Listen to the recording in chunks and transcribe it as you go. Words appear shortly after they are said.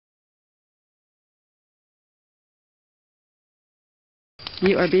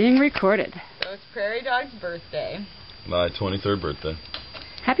You are being recorded. So it's Prairie Dog's birthday. My 23rd birthday.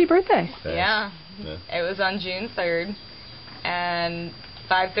 Happy birthday. Yeah. It was on June 3rd. And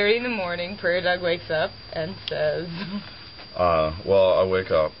 5:30 in the morning, Prairie Dog wakes up and says... well, I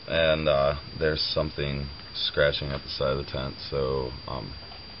wake up and there's something scratching at the side of the tent. So I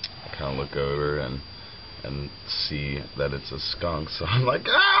kind of look over and see that it's a skunk. So I'm like,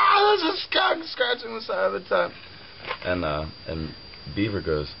 there's a skunk scratching the side of the tent. And Beaver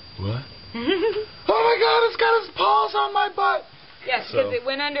goes, what? Oh my God, it's got its paws on my butt. Yes, because it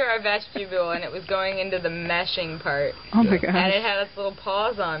went under our vestibule and it was going into the meshing part. Oh my God. And it had its little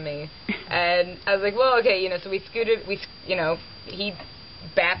paws on me. And I was like, well, okay, so we scooted, he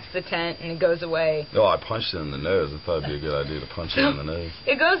bats the tent and it goes away. No, I punched it in the nose. I thought it'd be a good idea to punch it in the nose.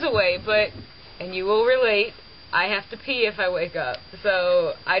 It goes away, but, and you will relate, I have to pee if I wake up.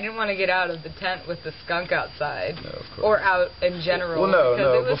 So I didn't want to get out of the tent with the skunk outside. No, of course. Or out in general. Well, no,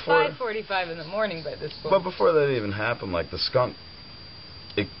 because it was 5:45 in the morning by this point. But before that even happened, like the skunk,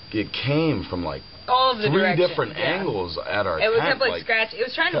 it came from like all of the three different angles at our tent. It was kept like scratch. It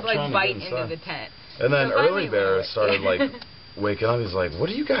was trying to like bite into the tent. And then Early Bear started like waking up. He's like, "What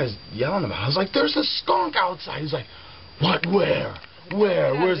are you guys yelling about?" I was like, "There's a skunk outside." He's like, "What? Where?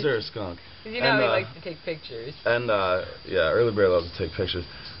 Where? Where's there a skunk?" Because you know he likes to take pictures. And yeah, Early Bear loves to take pictures.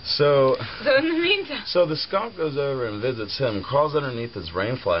 So in the meantime, so the skunk goes over and visits him, crawls underneath his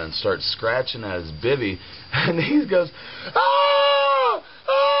rainfly and starts scratching at his bivvy, and he goes, ah, ah,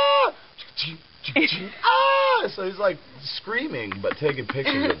 ah. So he's like screaming but taking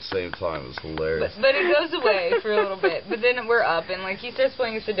pictures at the same time. It was hilarious. But it goes away for a little bit. But then we're up and like he starts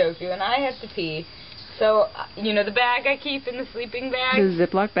playing a Sudoku and I have to pee. So, the bag I keep in the sleeping bag? The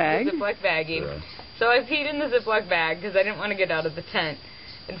Ziploc bag? The Ziploc baggie. Yeah. So I peed in the Ziploc bag because I didn't want to get out of the tent.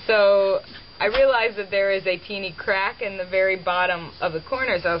 And so I realized that there is a teeny crack in the very bottom of the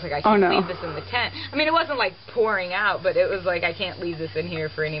corner, so I was like, I can't leave this in the tent. I mean, it wasn't like pouring out, but it was like, I can't leave this in here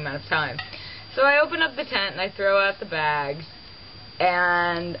for any amount of time. So I open up the tent and I throw out the bag,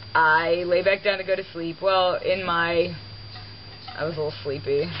 and I lay back down to go to sleep. Well, I was a little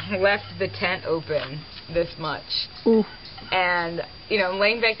sleepy. Left the tent open this much. Ooh. And, I'm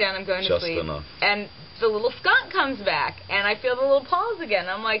laying back down, I'm going to sleep. Just enough. And the little skunk comes back, and I feel the little paws again.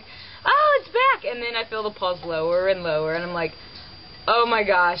 I'm like, oh, it's back. And then I feel the paws lower and lower, and I'm like, oh my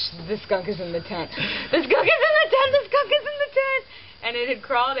gosh, the skunk is in the tent. The skunk is in the tent! The skunk is in the tent! And it had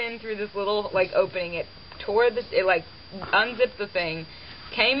crawled in through this little, opening. It unzipped the thing,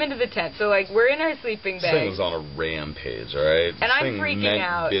 came into the tent. So, we're in our sleeping bag. This thing was on a rampage, all right? And I'm freaking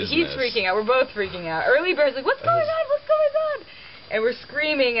out. He's freaking out. We're both freaking out. Early Bear's like, what's going on? What's going on? And we're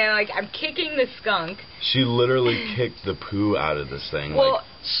screaming, and, I'm kicking the skunk. She literally kicked the poo out of this thing, well,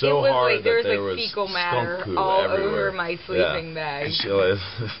 so hard that there was fecal matter all everywhere. over my sleeping bag. And, she was,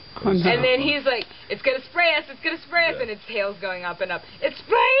 and then he's like, it's going to spray us, and its tail's going up and up. It's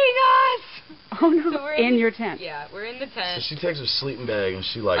spraying us! Oh, no, so in your tent. Yeah, we're in the tent. So she takes her sleeping bag, and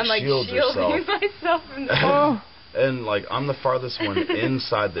she, I'm shields shielding herself. myself from the And, I'm the farthest one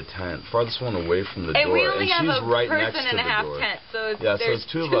inside the tent, farthest one away from the door. And we only have she's a right person next and to a half door. tent, so so there's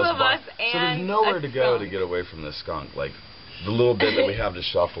two of us and so there's nowhere to go skunk. to get away from this skunk. The little bit that we have to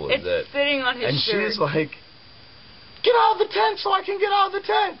shuffle is it's sitting on his and shirt. she's like, get out of the tent so I can get out of the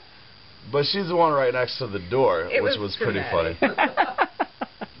tent. But she's the one right next to the door, which was pretty funny.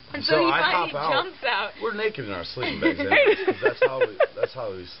 And so he I finally hop jumps out. We're naked in our sleeping bags anyways, because that's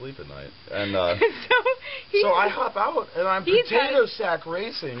how we sleep at night. And so I hop out and I'm potato sack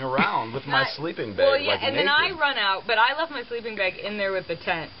racing around with my sleeping bag. Well, yeah, and naked. then I run out, but I left my sleeping bag in there with the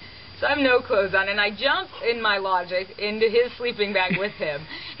tent. So I have no clothes on, and I jump in my logic into his sleeping bag with him.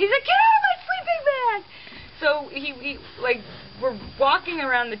 He's like, get out of my sleeping bag! So he we're walking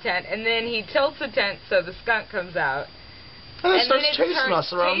around the tent, and then he tilts the tent so the skunk comes out. And it starts chasing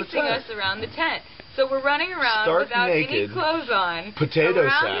us around the tent. So we're running around without any clothes on. Potato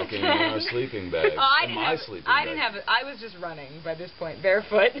sacking in our sleeping bag. I was just running by this point,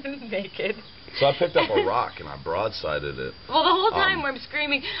 barefoot and naked. So I picked up a rock and I broadsided it. Well, the whole time I'm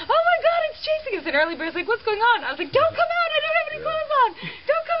screaming, oh my God, it's chasing us. And Early Bear's like, what's going on? I was like, don't come out. I don't have any clothes on.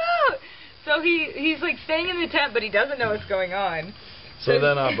 Don't come out. So he's staying in the tent, but he doesn't know what's going on. So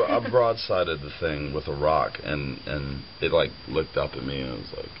then I broadsided the thing with a rock, and it looked up at me and it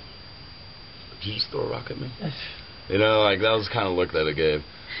was like, did you just throw a rock at me? That was the kind of look that it gave.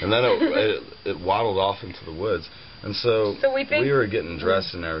 And then it waddled off into the woods. And so we were getting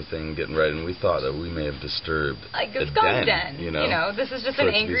dressed and everything, getting ready, and we thought that we may have disturbed a skunk den. This is just an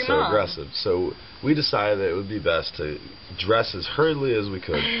angry mom. So aggressive. So we decided that it would be best to dress as hurriedly as we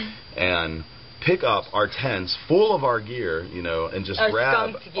could and pick up our tents full of our gear, you know, and just our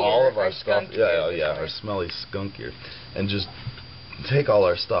grab all of our stuff. Yeah, our smelly skunk gear, and just take all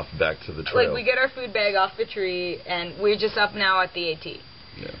our stuff back to the trail. Like, we get our food bag off the tree, and we're just up now at the AT.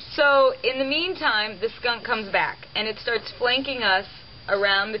 Yes. So, in the meantime, the skunk comes back, and it starts flanking us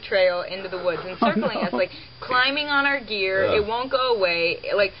around the trail into the woods and circling us, like, climbing on our gear. Yeah. It won't go away.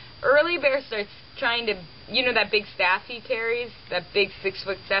 Like, Early Bear starts trying to, you know, that big staff he carries, that big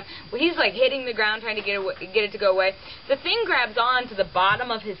 6-foot staff? Well, he's, like, hitting the ground trying to get it to go away. The thing grabs on to the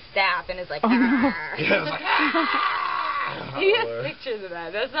bottom of his staff and is like, Yeah, it's like, He has pictures of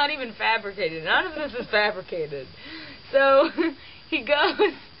that. That's not even fabricated. None of this is fabricated. So he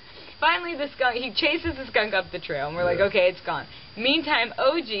goes. Finally, the skunk. He chases the skunk up the trail, and we're like, okay, it's gone. Meantime,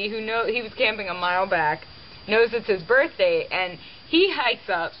 OG, he was camping a mile back, knows it's his birthday, and he hikes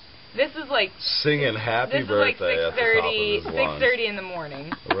up. This is like singing happy birthday at the top of his lungs. 6:30 in the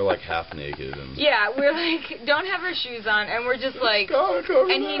morning. We're like half naked. And yeah, we're like, don't have our shoes on, and we're just like,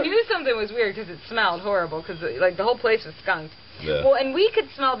 and he knew something was weird because it smelled horrible because like the whole place was skunked. Yeah. Well, and we could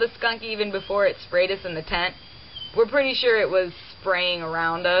smell the skunk even before it sprayed us in the tent. We're pretty sure it was spraying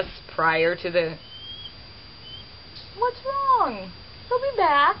around us prior to the... What's wrong? He'll be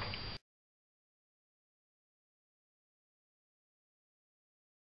back.